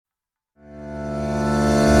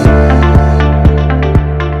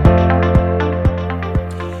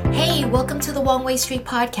One-Way Street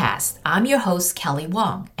Podcast. I'm your host, Kelly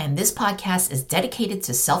Wong, and this podcast is dedicated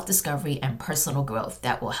to self-discovery and personal growth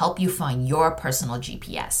that will help you find your personal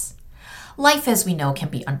GPS. Life, as we know, can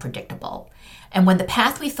be unpredictable, and when the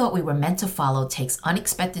path we thought we were meant to follow takes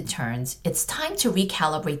unexpected turns, it's time to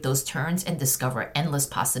recalibrate those turns and discover endless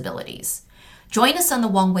possibilities. Join us on the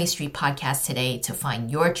One-Way Street Podcast today to find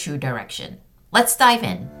your true direction. Let's dive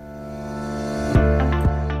in.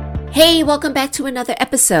 Hey, welcome back to another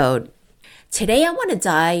episode. Today, I want to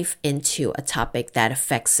dive into a topic that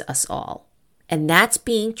affects us all, and that's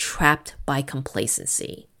being trapped by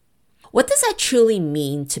complacency. What does that truly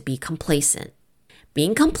mean to be complacent?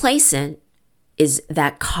 Being complacent is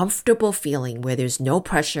that comfortable feeling where there's no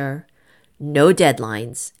pressure, no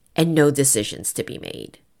deadlines, and no decisions to be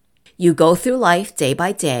made. You go through life day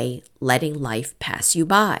by day, letting life pass you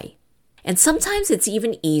by. And sometimes it's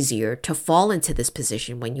even easier to fall into this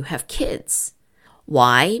position when you have kids.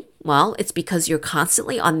 Why? Well, it's because you're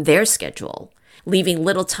constantly on their schedule, leaving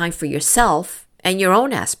little time for yourself and your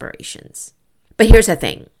own aspirations. But here's the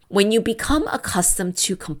thing. When you become accustomed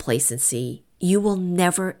to complacency, you will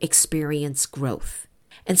never experience growth.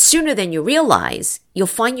 And sooner than you realize, you'll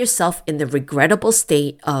find yourself in the regrettable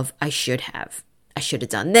state of, I should have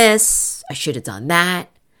done this, I should have done that.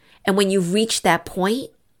 And when you reach that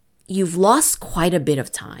point, you've lost quite a bit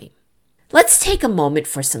of time. Let's take a moment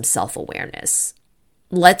for some self-awareness.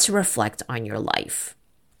 Let's reflect on your life.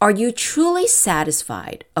 Are you truly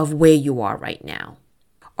satisfied of where you are right now?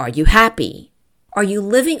 Are you happy? Are you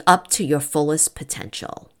living up to your fullest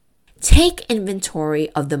potential? Take inventory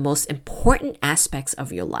of the most important aspects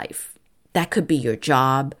of your life. That could be your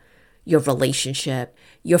job, your relationship,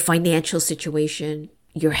 your financial situation,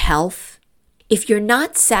 your health. If you're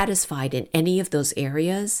not satisfied in any of those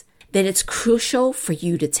areas, then it's crucial for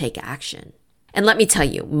you to take action. And let me tell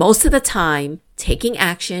you, most of the time, taking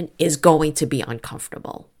action is going to be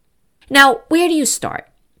uncomfortable. Now, where do you start?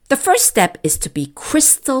 The first step is to be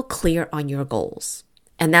crystal clear on your goals.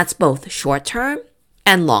 And that's both short-term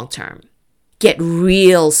and long-term. Get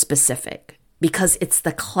real specific because it's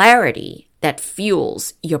the clarity that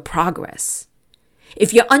fuels your progress.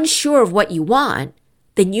 If you're unsure of what you want,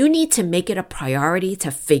 then you need to make it a priority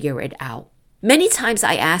to figure it out. Many times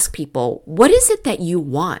I ask people, what is it that you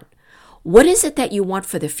want? What is it that you want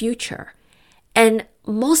for the future? And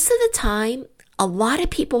most of the time, a lot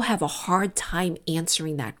of people have a hard time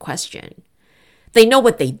answering that question. They know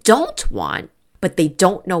what they don't want, but they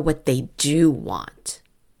don't know what they do want.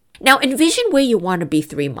 Now, envision where you want to be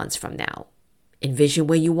 3 months from now. Envision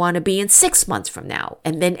where you want to be in 6 months from now,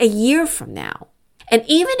 and then a year from now. And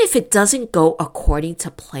even if it doesn't go according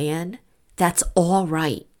to plan, that's all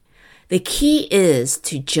right. The key is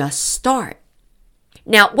to just start.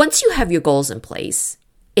 Now, once you have your goals in place,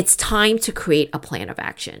 it's time to create a plan of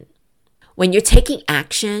action. When you're taking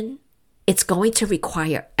action, it's going to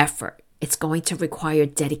require effort. It's going to require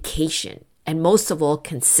dedication, and most of all,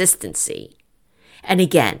 consistency. And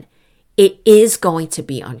again, it is going to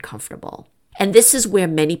be uncomfortable. And this is where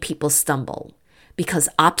many people stumble because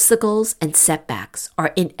obstacles and setbacks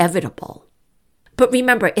are inevitable. But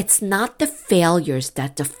remember, it's not the failures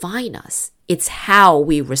that define us. It's how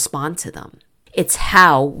we respond to them. It's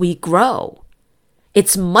how we grow.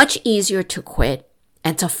 It's much easier to quit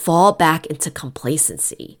and to fall back into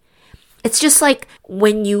complacency. It's just like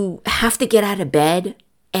when you have to get out of bed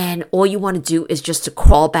and all you want to do is just to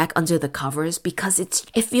crawl back under the covers because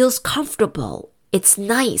it feels comfortable. It's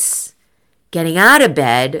nice. Getting out of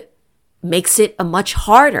bed makes it a much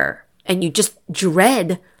harder and you just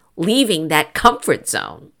dread leaving that comfort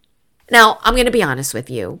zone. Now, I'm going to be honest with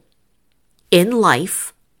you. In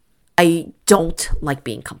life, I don't like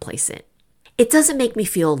being complacent. It doesn't make me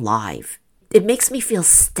feel alive. It makes me feel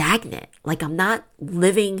stagnant, like I'm not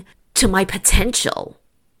living to my potential.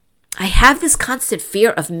 I have this constant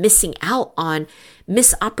fear of missing out on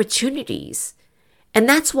missed opportunities. And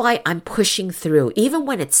that's why I'm pushing through, even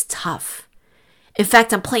when it's tough. In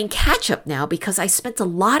fact, I'm playing catch up now because I spent a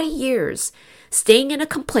lot of years staying in a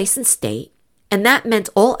complacent state, and that meant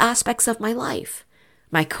all aspects of my life.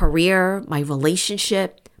 My career, my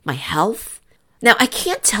relationship, my health. Now, I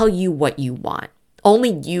can't tell you what you want. Only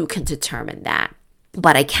you can determine that.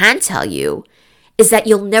 But I can tell you is that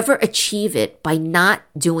you'll never achieve it by not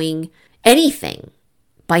doing anything,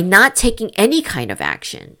 by not taking any kind of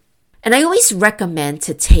action. And I always recommend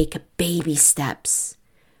to take baby steps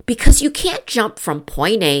because you can't jump from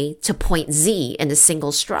point A to point Z in a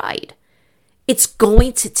single stride. It's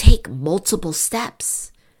going to take multiple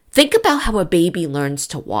steps. Think about how a baby learns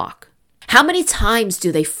to walk. How many times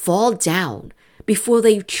do they fall down before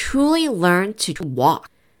they truly learn to walk?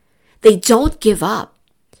 They don't give up.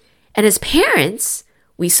 And as parents,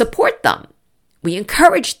 we support them, we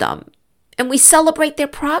encourage them, and we celebrate their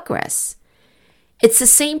progress. It's the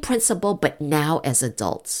same principle, but now as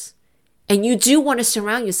adults. And you do want to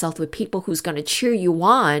surround yourself with people who's going to cheer you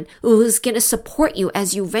on, who's going to support you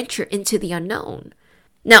as you venture into the unknown.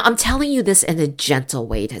 Now, I'm telling you this in a gentle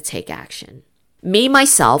way to take action. Me,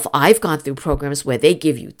 myself, I've gone through programs where they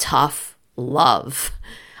give you tough love.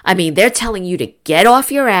 I mean, they're telling you to get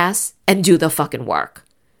off your ass and do the fucking work.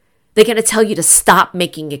 They're going to tell you to stop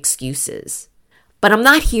making excuses. But I'm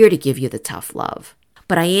not here to give you the tough love.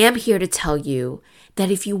 But I am here to tell you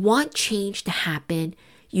that if you want change to happen,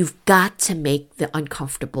 you've got to make the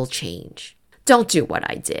uncomfortable change. Don't do what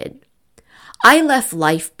I did. I let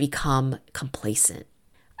life become complacent.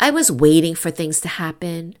 I was waiting for things to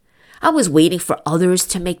happen. I was waiting for others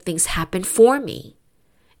to make things happen for me.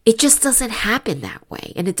 It just doesn't happen that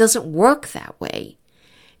way, and it doesn't work that way.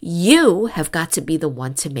 You have got to be the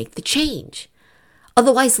one to make the change.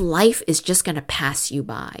 Otherwise, life is just going to pass you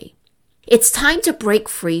by. It's time to break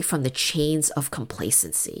free from the chains of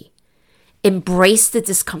complacency. Embrace the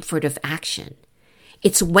discomfort of action.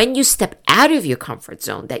 It's when you step out of your comfort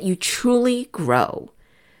zone that you truly grow.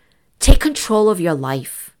 Take control of your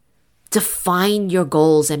life. Define your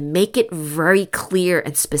goals and make it very clear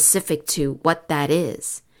and specific to what that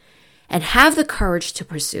is. And have the courage to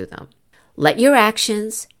pursue them. Let your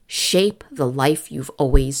actions shape the life you've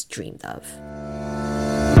always dreamed of.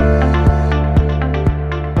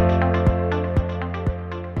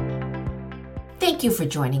 Thank you for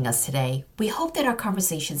joining us today. We hope that our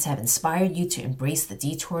conversations have inspired you to embrace the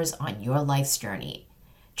detours on your life's journey.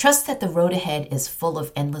 Trust that the road ahead is full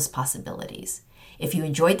of endless possibilities. If you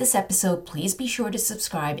enjoyed this episode, please be sure to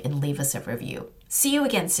subscribe and leave us a review. See you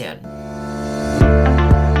again soon.